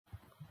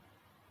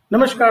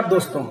नमस्कार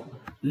दोस्तों,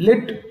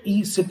 lit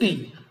E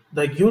city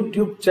the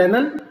YouTube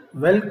channel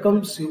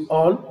welcomes you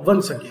all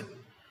once again.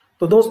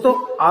 तो दोस्तों,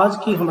 आज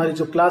की हमारी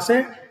जो क्लास है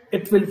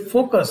it will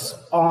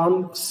focus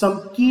on some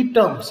की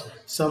terms,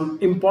 some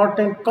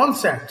important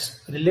concepts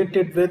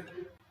related with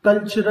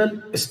cultural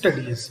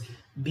studies.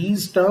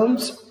 These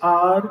terms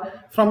are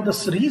from the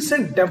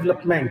recent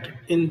development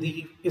in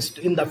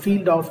the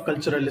field of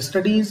cultural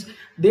studies.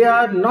 They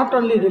are not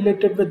only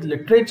related with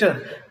literature,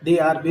 they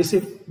are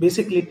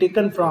basically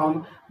taken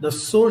from the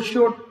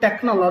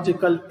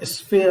socio-technological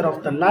sphere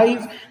of the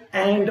life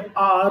and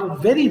are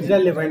very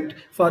relevant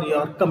for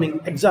your coming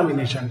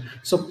examination.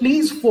 So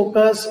please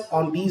focus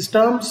on these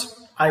terms.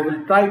 I will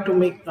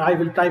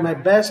try my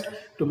best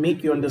to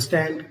make you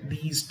understand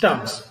these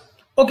terms.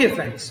 Okay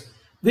friends,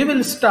 we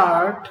will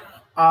start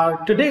our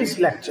today's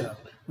lecture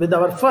with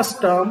our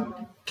first term,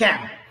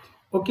 camp.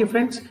 Okay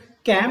friends,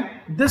 camp,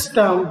 this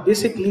term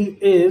basically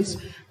is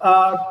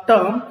a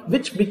term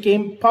which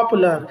became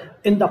popular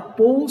in the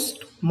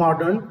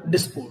postmodern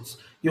discourse.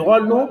 You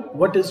all know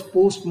what is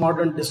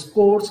postmodern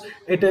discourse.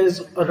 It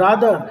is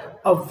rather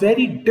a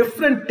very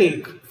different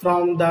take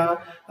from the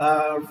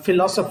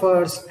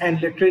philosophers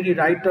and literary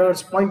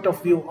writers' point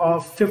of view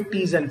of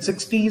 50s and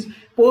 60s.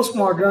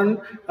 Postmodern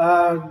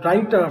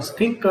writers,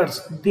 thinkers,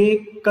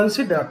 they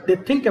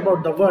think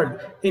about the world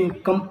in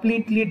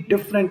completely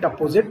different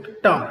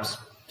opposite terms.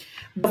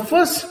 The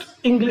first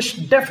English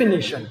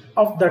definition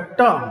of the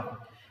term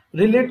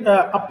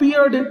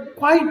appeared in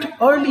quite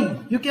early,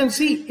 you can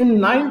see in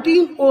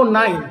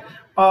 1909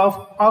 of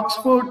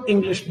Oxford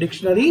English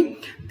Dictionary,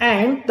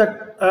 and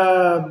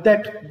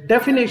that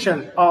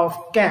definition of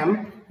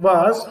camp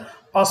was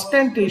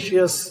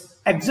ostentatious,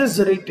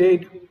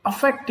 exaggerated,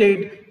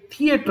 affected,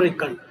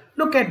 theatrical.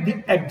 Look at the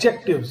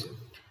adjectives.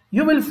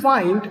 You will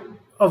find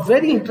a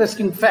very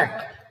interesting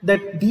fact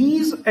that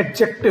these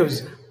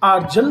adjectives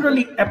are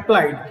generally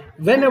applied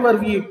whenever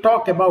we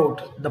talk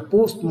about the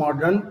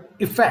postmodern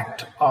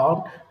effect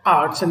on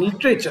arts and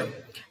literature.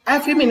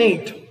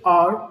 Effeminate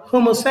or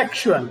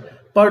homosexual,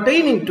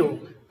 pertaining to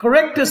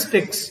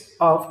characteristics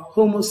of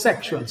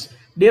homosexuals.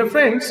 Dear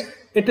friends,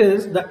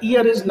 the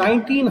year is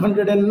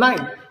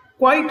 1909,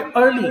 quite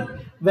early,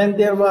 when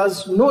there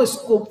was no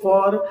scope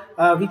for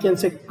we can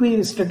say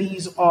queer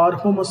studies or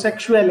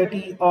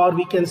homosexuality, or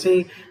we can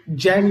say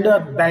gender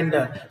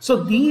bender.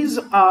 So these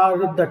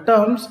are the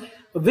terms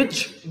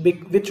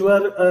which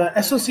were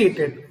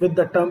associated with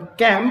the term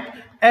camp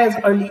as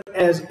early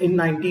as in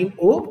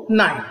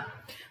 1909.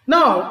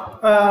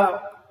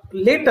 Now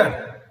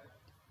later,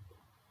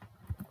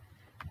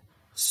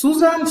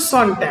 Susan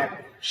Sontag,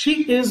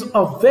 she is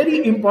a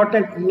very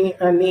important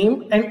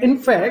name, and in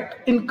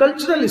fact in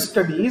cultural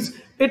studies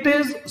it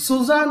is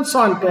Susan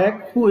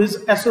Sontag who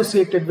is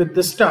associated with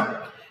this term.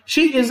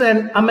 She is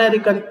an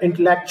American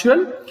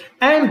intellectual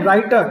and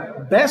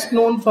writer, best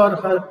known for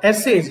her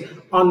essays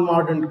on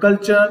modern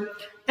culture,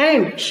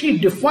 and she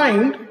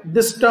defined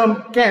this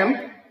term camp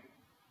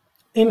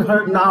in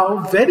her now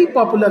very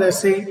popular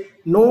essay,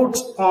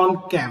 Notes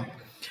on Camp.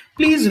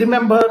 Please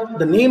remember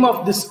the name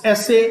of this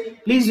essay.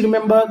 Please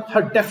remember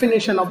her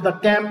definition of the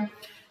camp.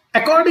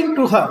 According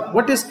to her,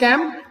 what is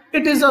camp?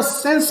 It is a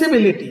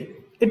sensibility.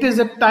 It is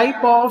a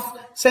type of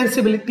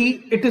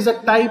sensibility. It is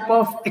a type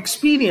of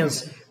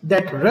experience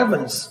that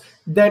revels,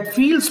 that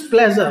feels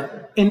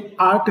pleasure in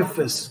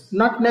artifice,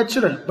 not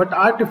natural, but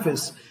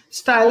artifice,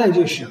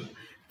 stylization,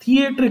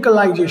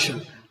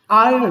 theatricalization,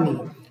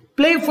 irony,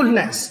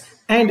 playfulness,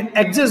 and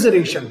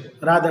exaggeration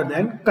rather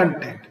than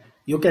content.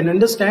 You can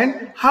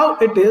understand how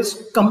it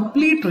is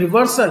complete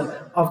reversal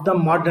of the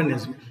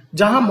modernism.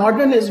 जहां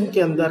modernism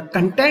के अंदर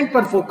content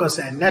पर focus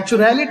है,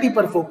 naturality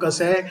पर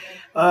focus है,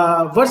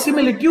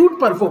 वर्सिमिलिट्यूड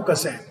पर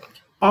focus है.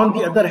 On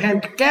the other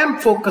hand,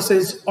 camp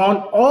focuses on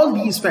all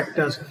these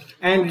factors,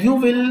 and you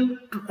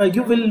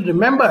will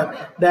remember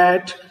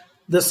that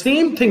the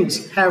same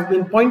things have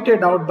been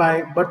pointed out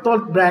by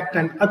Bertolt Brecht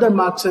and other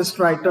Marxist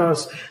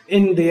writers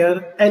in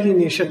their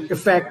alienation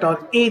effect,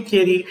 or A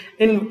theory,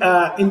 in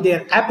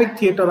their epic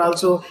theater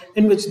also,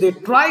 in which they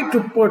try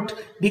to put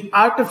the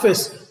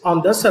artifice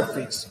on the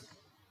surface.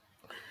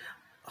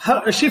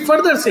 She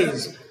further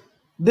says,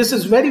 this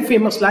is very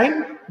famous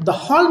line, the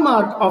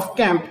hallmark of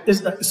camp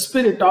is the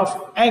spirit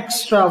of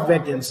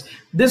extravagance.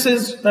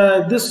 This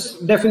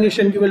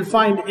definition you will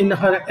find in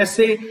her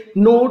essay,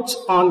 Notes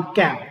on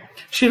Camp.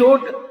 She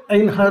wrote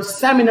in her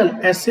seminal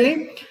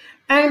essay,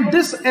 and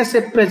this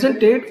essay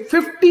presented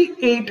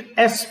 58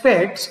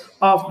 aspects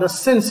of the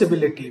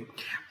sensibility.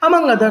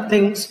 Among other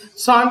things,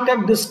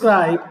 Sontag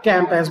described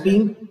camp as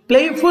being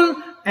playful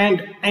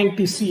and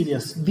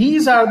anti-serious.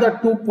 These are the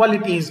two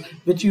qualities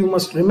which you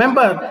must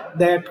remember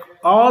that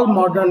all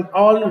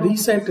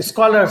recent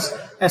scholars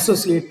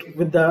associate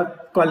with the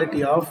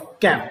quality of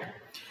camp.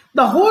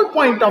 The whole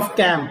point of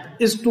camp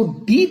is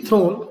to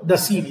dethrone the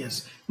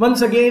serious.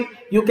 Once again,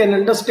 you can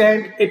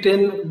understand it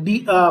in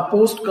the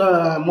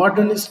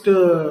post-modernist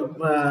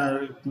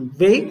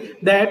way,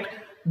 that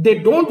they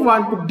don't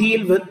want to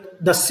deal with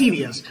the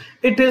serious.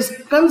 It is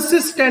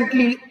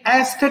consistently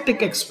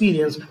aesthetic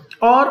experience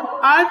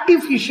or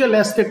artificial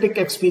aesthetic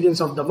experience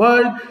of the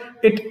world.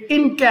 It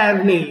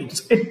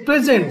incarnates, it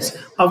presents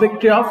a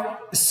victory of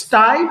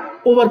style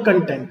over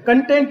content.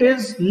 Content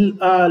is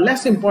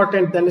less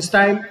important than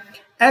style.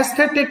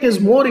 Aesthetic is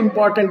more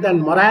important than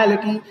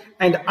morality,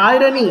 and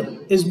irony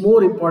is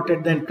more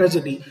important than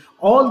tragedy.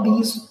 All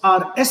these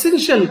are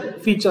essential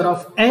features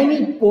of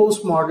any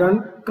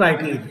postmodern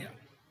criteria.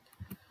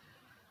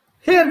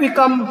 Here we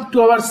come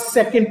to our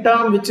second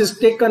term, which is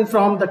taken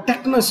from the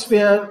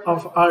technosphere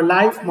of our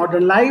life,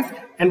 modern life,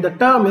 and the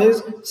term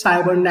is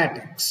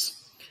cybernetics.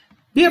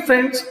 Dear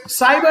friends,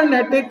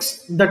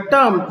 cybernetics, the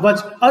term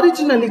was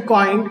originally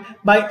coined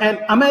by an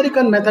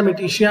American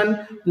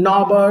mathematician,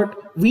 Norbert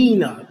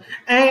Wiener.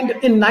 And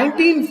in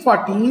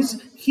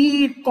 1940s,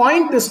 he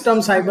coined this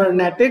term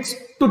cybernetics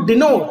to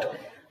denote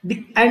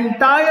the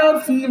entire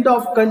field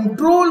of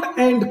control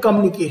and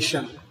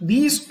communication.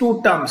 These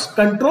two terms,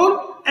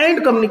 control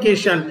and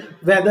communication,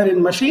 whether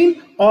in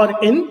machine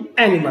or in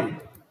animal.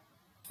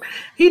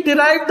 He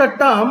derived the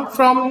term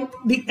from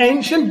the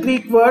ancient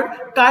Greek word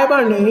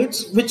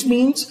kybernetes, which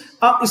means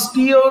a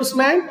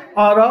steersman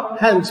or a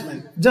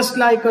helmsman. Just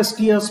like a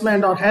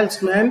steersman or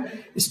helmsman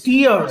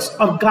steers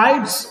or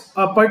guides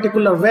a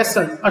particular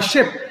vessel, a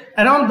ship,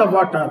 around the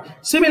water.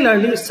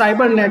 Similarly,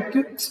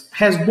 cybernetics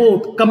has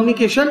both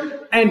communication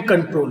and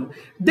control.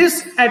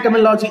 This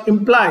etymology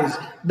implies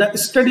the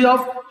study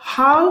of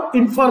how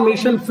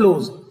information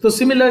flows. So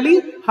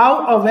similarly,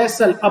 how a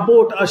vessel, a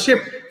boat, a ship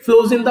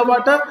flows in the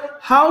water,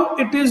 how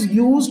it is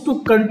used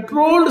to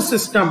control the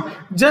system,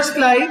 just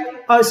like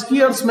a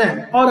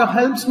steersman or a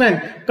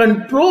helmsman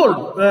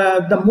control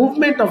the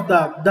movement of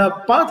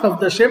the path of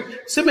the ship.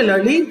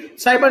 Similarly,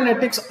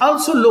 cybernetics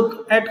also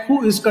look at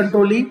who is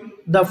controlling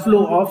the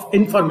flow of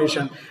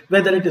information,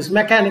 whether it is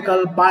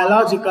mechanical,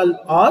 biological,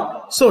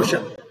 or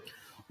social.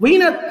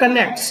 Wiener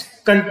connects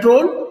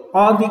control,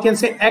 or we can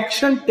say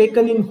action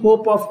taken in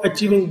hope of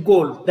achieving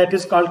goal, that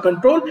is called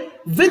control,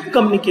 with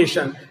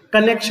communication,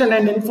 connection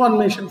and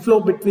information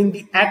flow between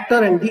the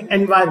actor and the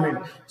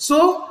environment.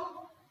 So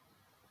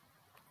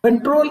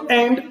control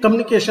and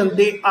communication,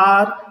 they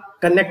are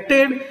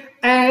connected,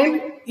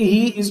 and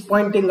he is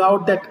pointing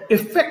out that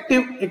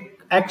effective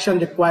action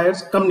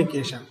requires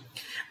communication.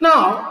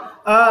 Now,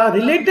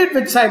 related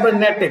with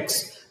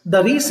cybernetics,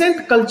 the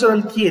recent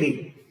cultural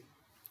theory,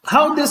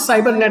 how this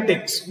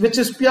cybernetics, which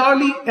is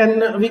purely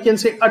and we can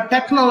say a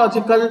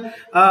technological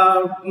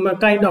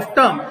kind of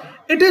term,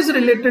 it is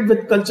related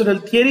with cultural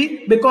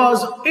theory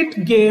because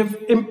it gave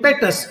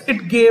impetus,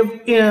 it gave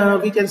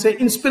we can say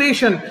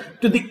inspiration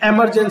to the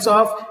emergence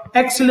of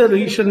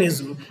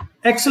accelerationism.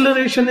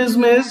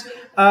 Accelerationism is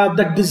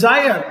the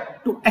desire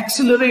to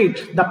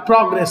accelerate the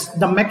progress,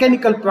 the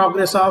mechanical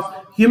progress of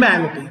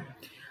humanity.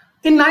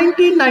 In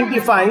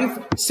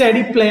 1995,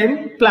 Sadie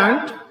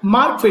Plant,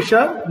 Mark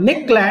Fisher,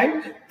 Nick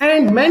Land,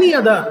 and many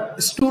other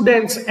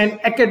students and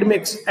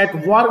academics at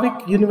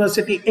Warwick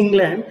University,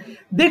 England,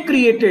 they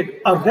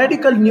created a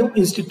radical new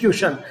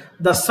institution,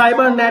 the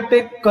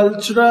Cybernetic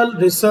Cultural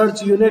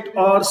Research Unit,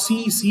 or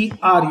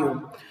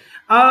CCRU.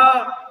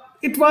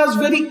 It was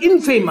very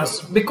infamous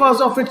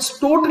because of its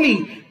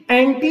totally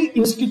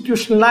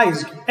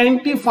anti-institutionalized,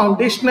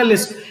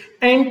 anti-foundationalist,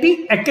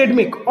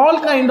 anti-academic,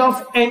 all kind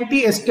of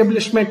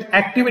anti-establishment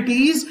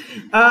activities.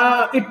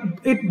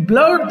 It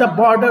blurred the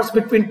borders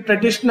between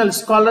traditional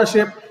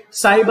scholarship,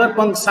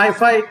 cyberpunk,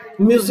 sci-fi,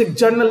 music,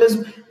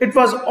 journalism. It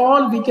was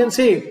all, we can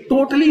say,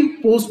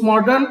 totally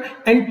postmodern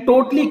and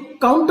totally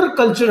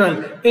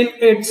countercultural in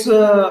its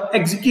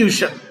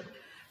execution.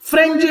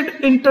 Fringed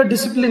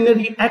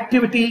interdisciplinary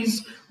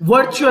activities,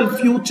 virtual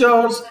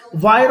futures,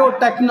 Viro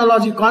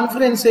technology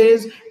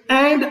conferences,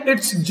 and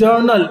its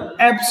journal,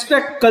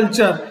 Abstract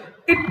Culture,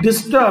 it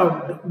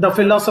disturbed the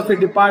philosophy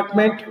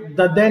department,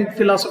 the then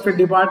philosophy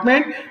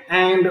department,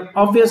 and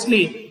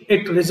obviously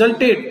it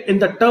resulted in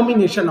the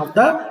termination of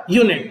the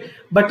unit.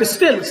 But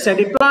still,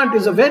 Sadie Plant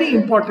is a very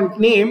important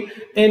name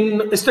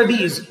in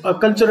studies,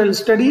 cultural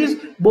studies,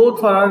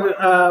 both for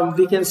her,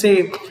 we can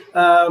say,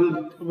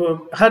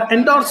 her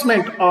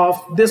endorsement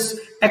of this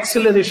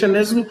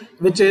accelerationism,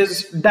 which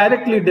is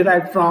directly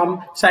derived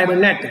from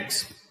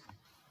cybernetics.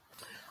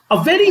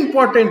 A very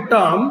important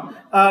term,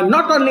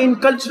 not only in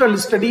cultural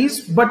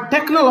studies, but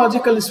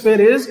technological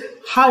sphere, is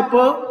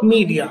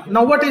hypermedia.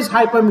 Now, what is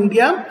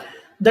hypermedia?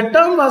 The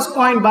term was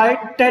coined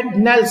by Ted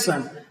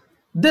Nelson.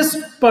 This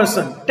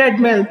person, Ted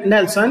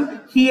Nelson,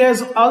 he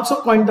has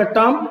also coined the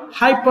term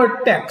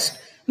hypertext.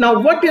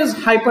 Now, what is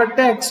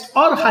hypertext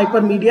or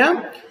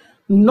hypermedia?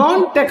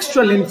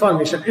 Non-textual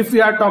information. If we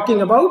are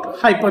talking about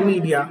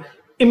hypermedia,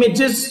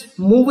 images,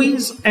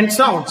 movies, and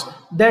sounds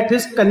that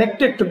is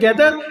connected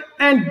together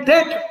and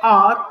that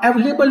are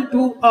available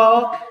to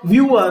a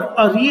viewer,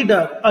 a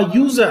reader, a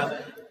user,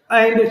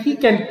 and he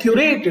can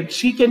curate it,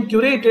 she can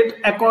curate it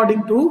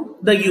according to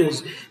the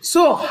use.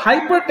 So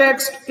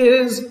hypertext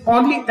is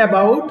only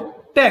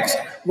about text,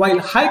 while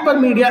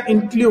hypermedia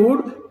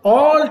include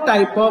all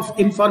type of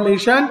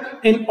information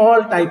in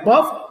all type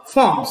of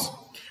forms.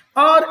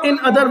 Or in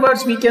other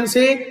words, we can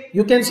say,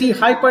 you can see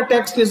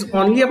hypertext is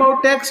only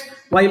about text,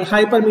 while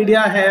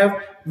hypermedia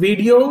have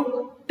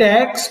video,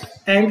 text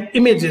and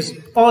images,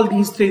 all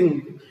these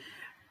things.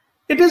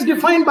 It is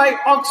defined by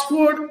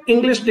Oxford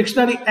English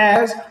Dictionary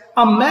as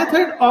a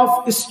method of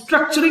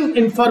structuring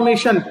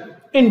information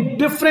in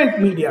different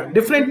media.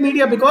 Different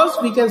media because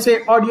we can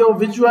say audio,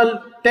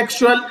 visual,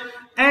 textual,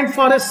 and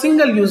for a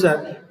single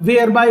user,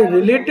 whereby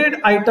related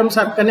items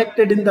are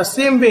connected in the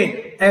same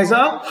way as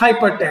a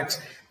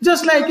hypertext.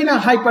 Just like in a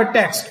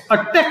hypertext,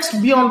 a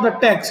text beyond the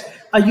text,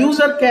 a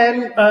user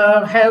can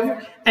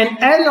have an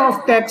array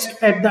of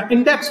text at the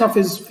index of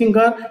his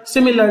finger.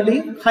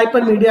 Similarly,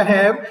 hypermedia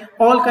have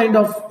all kind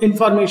of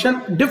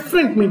information,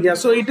 different media.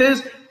 So it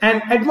is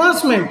an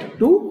advancement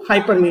to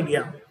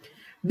hypermedia.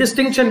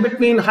 Distinction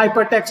between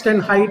hypertext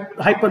and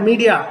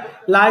hypermedia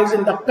lies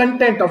in the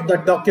content of the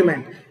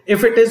document.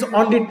 If it is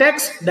only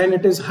text, then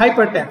it is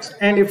hypertext,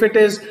 and if it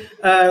is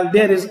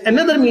there is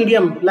another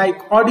medium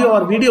like audio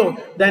or video,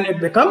 then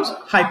it becomes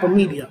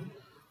hypermedia.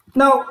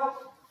 Now,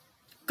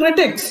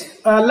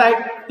 critics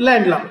like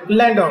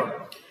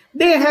Landau,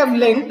 they have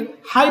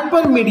linked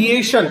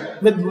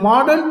hypermediation with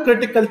modern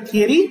critical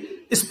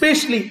theory,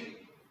 especially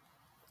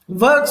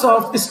works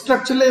of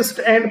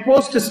structuralist and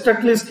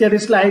post-structuralist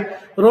theorists like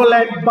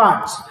Roland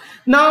Barthes.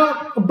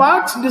 Now,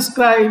 Barthes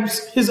describes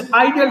his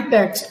ideal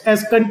text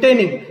as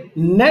containing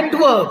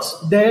networks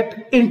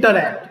that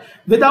interact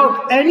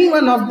without any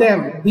one of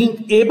them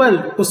being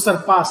able to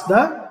surpass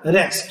the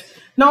rest.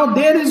 Now,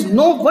 there is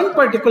no one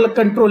particular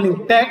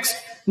controlling text.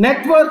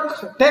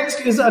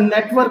 Text is a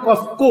network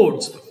of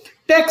codes.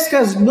 Text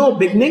has no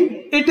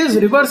beginning. It is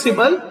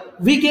reversible.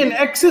 We gain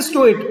access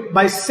to it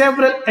by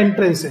several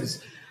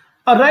entrances.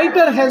 A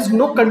writer has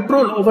no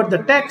control over the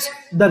text.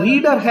 The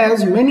reader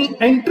has many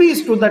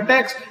entries to the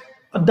text.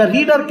 The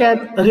reader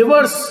can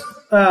reverse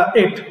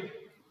it.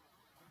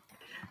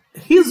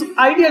 His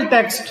ideal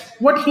text,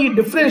 what he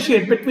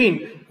differentiates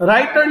between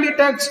writerly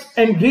text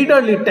and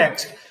readerly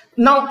text.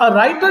 Now, a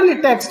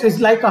writerly text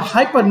is like a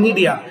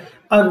hypermedia.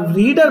 A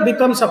reader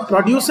becomes a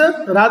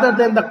producer rather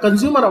than the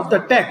consumer of the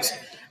text.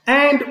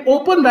 And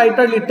open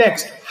writerly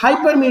text,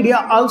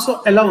 hypermedia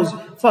also allows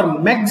for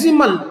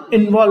maximal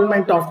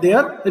involvement of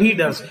their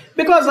readers,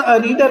 because a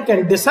reader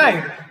can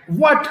decide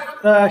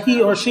what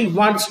he or she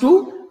wants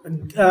to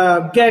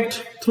get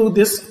through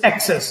this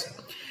access.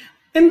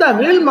 In the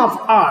realm of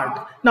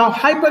art, now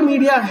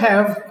hypermedia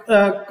have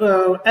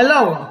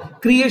allowed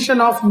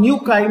creation of new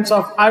kinds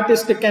of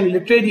artistic and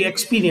literary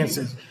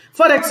experiences.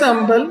 For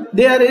example,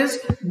 there is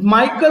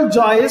Michael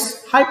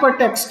Joyce's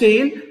hypertext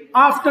tale,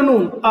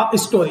 Afternoon a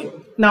Story.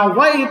 Now,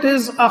 why it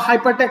is a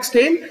hypertext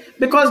tale?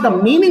 Because the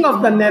meaning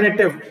of the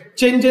narrative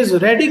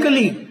changes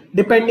radically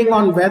depending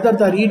on whether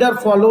the reader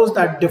follows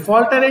the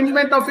default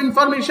arrangement of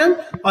information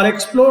or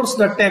explores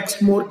the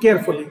text more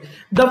carefully.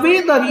 The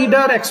way the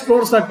reader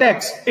explores the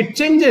text, it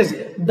changes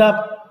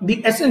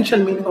the essential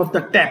meaning of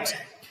the text.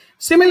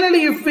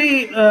 Similarly, if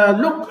we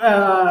look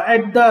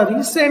at the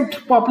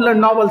recent popular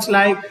novels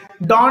like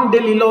Don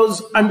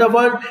DeLillo's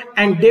Underworld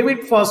and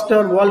David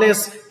Foster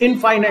Wallace's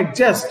Infinite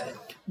Jest,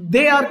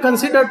 they are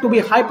considered to be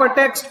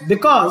hypertext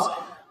because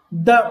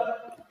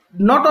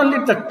not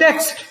only the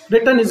text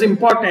written is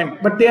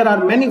important, but there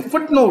are many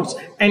footnotes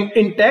and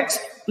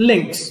in-text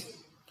links.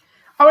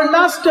 Our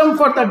last term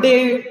for the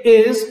day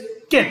is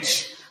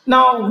kitsch.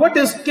 Now, what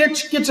is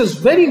kitsch? Kitsch is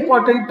very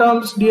important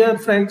terms, dear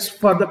friends,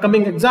 for the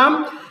coming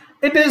exam.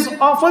 It is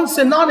often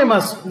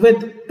synonymous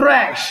with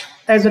trash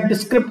as a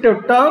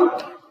descriptive term.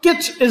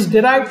 Kitsch is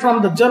derived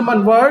from the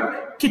German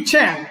word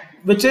kitchen,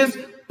 which is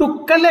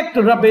to collect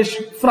rubbish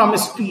from a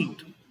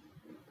street.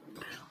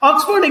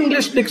 Oxford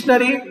English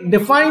Dictionary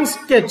defines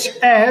kitsch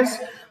as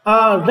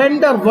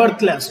render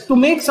worthless, to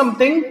make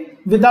something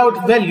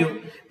without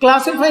value,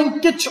 classifying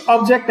kitsch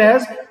object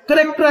as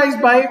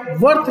characterized by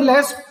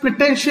worthless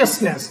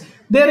pretentiousness.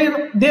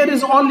 There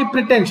is only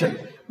pretension.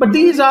 But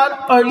these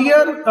are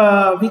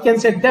earlier, we can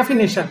say,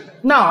 definition.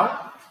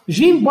 Now,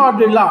 Jean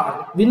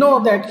Baudrillard, we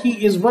know that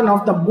he is one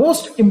of the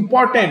most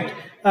important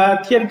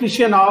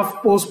theoretician of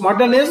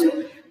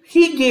postmodernism.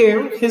 He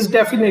gave his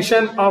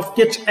definition of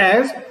kitsch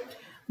as: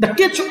 the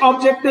kitsch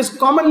object is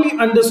commonly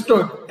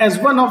understood as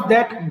one of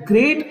that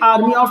great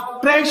army of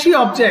trashy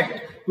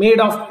object made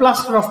of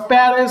plaster of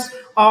Paris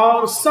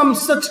or some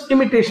such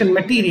imitation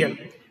material,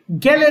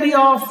 gallery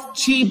of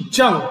cheap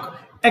junk,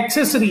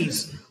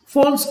 accessories,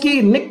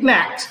 false-key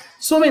knickknacks,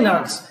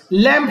 souvenirs,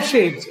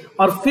 lampshades,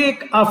 or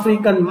fake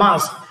African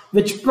masks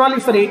which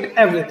proliferate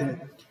everything.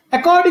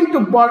 According to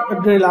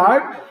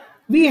Baudrillard,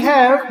 we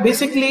have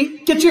basically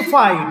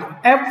kitschified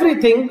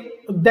everything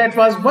that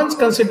was once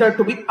considered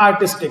to be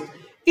artistic.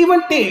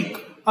 Even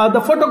take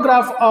the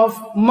photograph of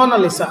Mona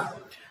Lisa.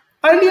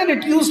 Earlier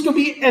it used to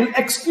be an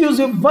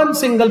exclusive one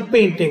single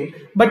painting,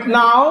 but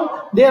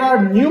now there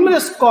are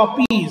numerous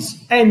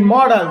copies and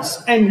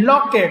models and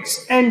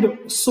lockets and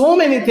so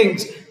many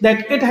things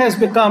that it has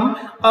become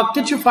a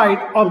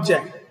kitschified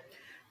object.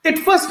 It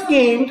first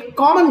gained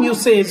common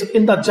usage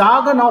in the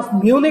jargon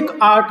of Munich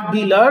art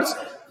dealers,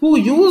 who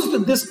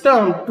used this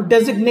term to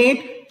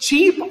designate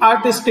cheap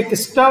artistic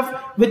stuff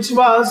which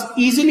was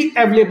easily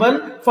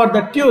available for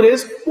the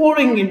tourists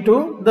pouring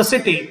into the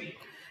city.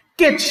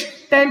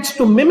 Kitsch tends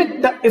to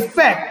mimic the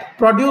effect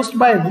produced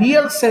by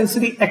real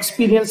sensory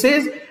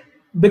experiences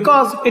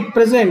because it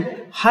presents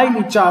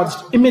highly charged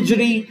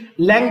imagery,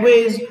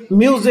 language,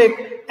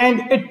 music, and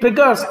it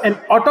triggers an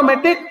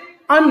automatic,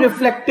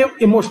 unreflective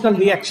emotional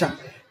reaction.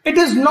 It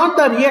is not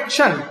the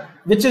reaction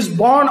which is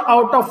born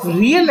out of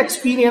real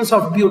experience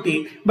of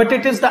beauty, but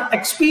it is the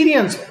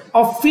experience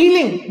of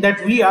feeling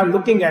that we are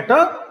looking at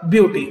a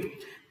beauty.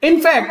 In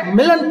fact,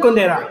 Milan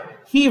Kundera,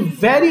 he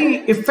very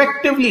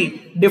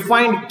effectively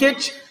defined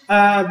kitsch.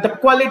 The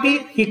quality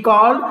he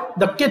called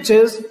the kitsch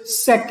is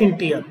second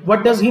tier.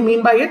 What does he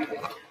mean by it?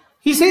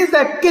 He says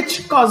that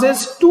kitsch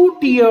causes two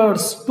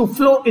tears to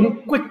flow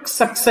in quick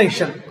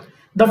succession.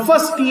 The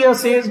first tear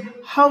says,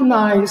 how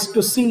nice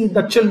to see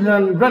the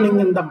children running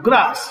in the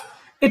grass.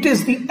 It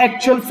is the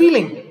actual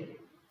feeling.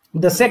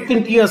 The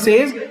second tear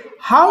says,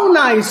 how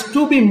nice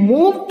to be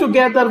moved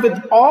together with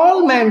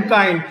all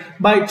mankind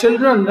by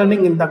children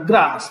running in the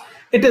grass.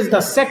 It is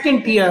the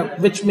second tier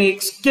which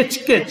makes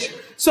kitsch kitsch.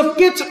 So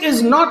kitsch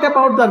is not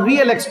about the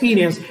real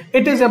experience.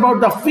 It is about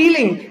the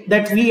feeling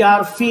that we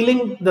are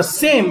feeling the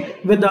same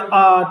with the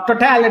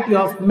totality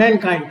of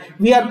mankind.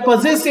 We are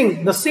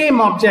possessing the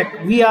same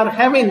object. We are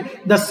having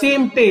the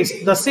same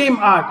taste, the same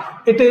art.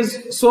 It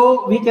is,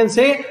 so we can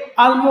say,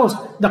 almost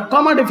the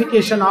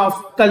commodification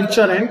of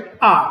culture and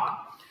art.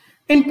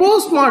 In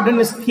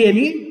postmodernist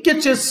theory,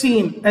 kitsch is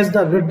seen as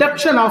the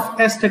reduction of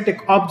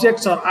aesthetic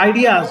objects or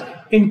ideas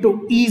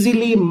into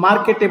easily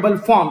marketable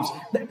forms.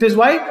 That is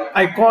why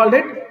I called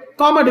it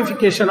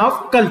commodification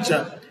of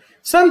culture.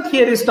 Some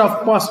theorists of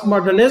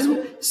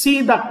postmodernism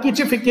see the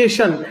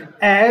kitschification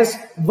as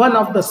one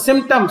of the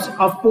symptoms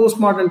of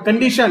postmodern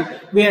condition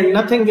where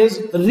nothing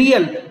is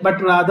real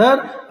but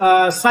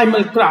rather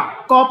simulacra,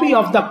 copy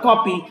of the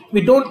copy.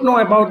 We don't know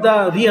about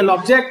the real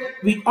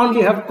object. We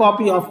only have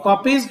copy of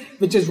copies,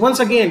 which is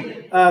once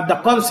again the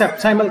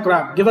concept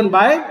simulacra given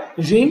by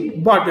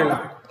Jean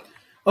Baudrillard.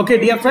 Okay,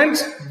 dear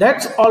friends,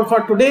 that's all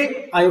for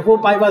today. I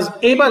hope I was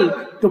able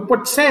to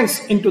put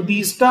sense into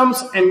these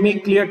terms and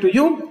make clear to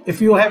you. If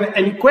you have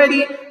any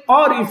query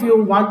or if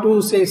you want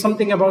to say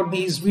something about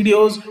these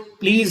videos,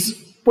 please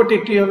put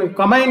it in a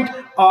comment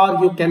or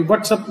you can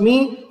WhatsApp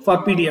me for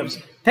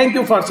PDFs. Thank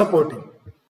you for supporting.